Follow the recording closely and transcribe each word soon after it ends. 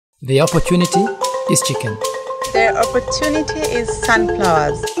The opportunity is chicken. The opportunity is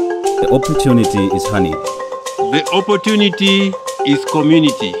sunflowers. The opportunity is honey. The opportunity is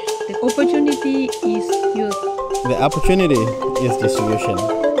community. The opportunity is youth. The opportunity is distribution.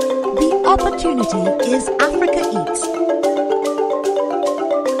 The opportunity is Africa Eats.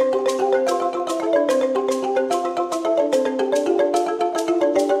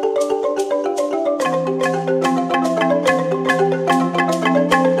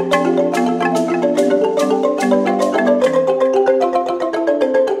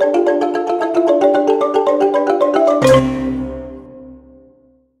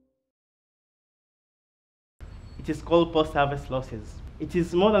 It is called post-harvest losses. It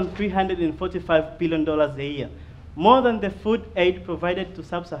is more than $345 billion a year, more than the food aid provided to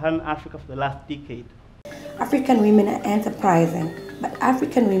sub-Saharan Africa for the last decade. African women are enterprising, but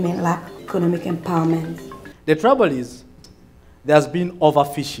African women lack economic empowerment. The trouble is, there's been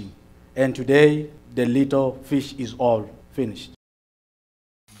overfishing, and today the little fish is all finished.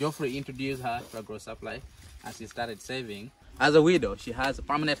 Geoffrey introduced her to Agro Supply and she started saving. As a widow, she has a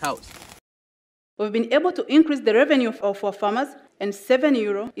permanent house. We've been able to increase the revenue of our farmers, and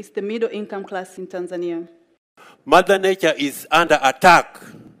 €7 is the middle income class in Tanzania. Mother Nature is under attack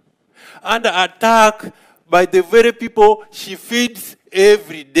by the very people she feeds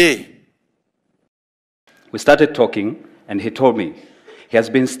every day. We started talking, and he told me he has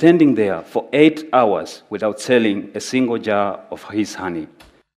been standing there for 8 hours without selling a single jar of his honey.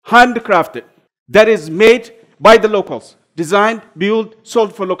 Handcrafted, that is made by the locals, designed, built,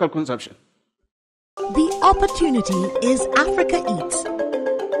 sold for local consumption. The opportunity is Africa Eats.